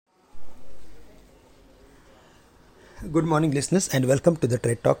Good morning, listeners, and welcome to the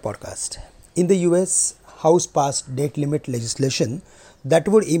Trade Talk Podcast. In the US, House passed debt limit legislation that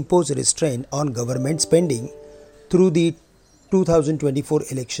would impose restraint on government spending through the 2024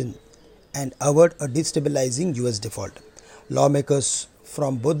 election and avert a destabilizing US default. Lawmakers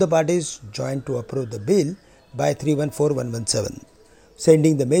from both the parties joined to approve the bill by 314117,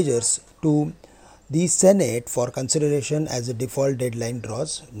 sending the measures to the Senate for consideration as the default deadline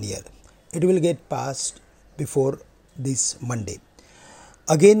draws near. It will get passed before this Monday.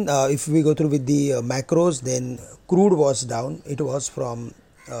 Again, if we go through with the macros, then crude was down. It was around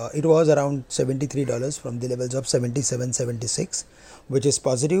 $73 from the levels of 77.76, which is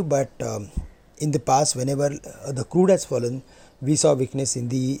positive. But in the past, whenever the crude has fallen, we saw weakness in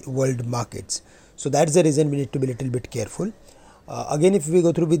the world markets. So that's the reason we need to be a little bit careful. Again, if we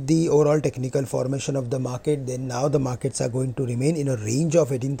go through with the overall technical formation of the market, then now the markets are going to remain in a range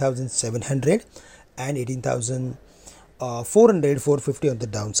of 18,700 and 18,400, 450 on the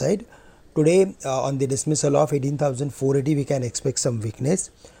downside. Today, on the dismissal of 18,480, we can expect some weakness.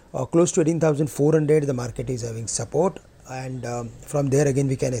 Close to 18,400, the market is having support, and from there again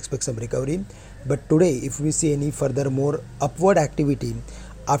we can expect some recovery. But today, if we see any further more upward activity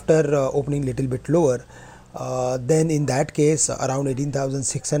after opening little bit lower, then in that case around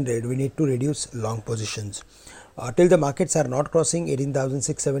 18,600 we need to reduce long positions. Till the markets are not crossing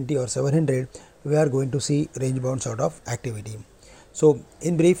 18,670 or 700, we are going to see range bound sort of activity. So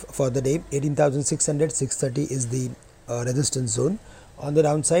in brief, for the day, 18,600, 630 is the resistance zone. On the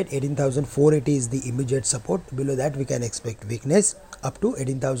downside, 18,480 is the immediate support. Below that, we can expect weakness up to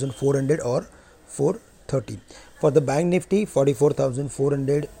 18,400 or 430. For the Bank Nifty,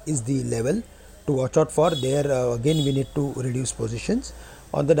 44,400 is the level to watch out for. There again we need to reduce positions.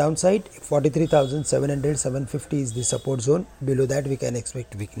 On the downside, 43,700, 750 is the support zone. Below that, we can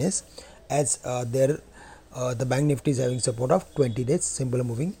expect weakness, as the Bank Nifty is having support of 20 days simple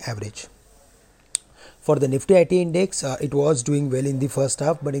moving average. For the Nifty IT index, it was doing well in the first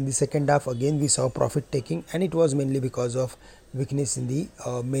half, but in the second half again we saw profit taking, and it was mainly because of weakness in the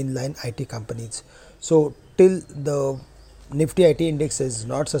mainline IT companies. So till the Nifty IT index is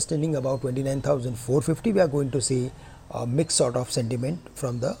not sustaining about 29,450, we are going to see a mixed sort of sentiment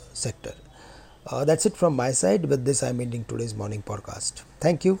from the sector. That's it from my side. With this, I'm ending today's morning podcast.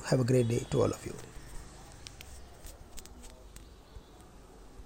 Thank you. Have a great day to all of you.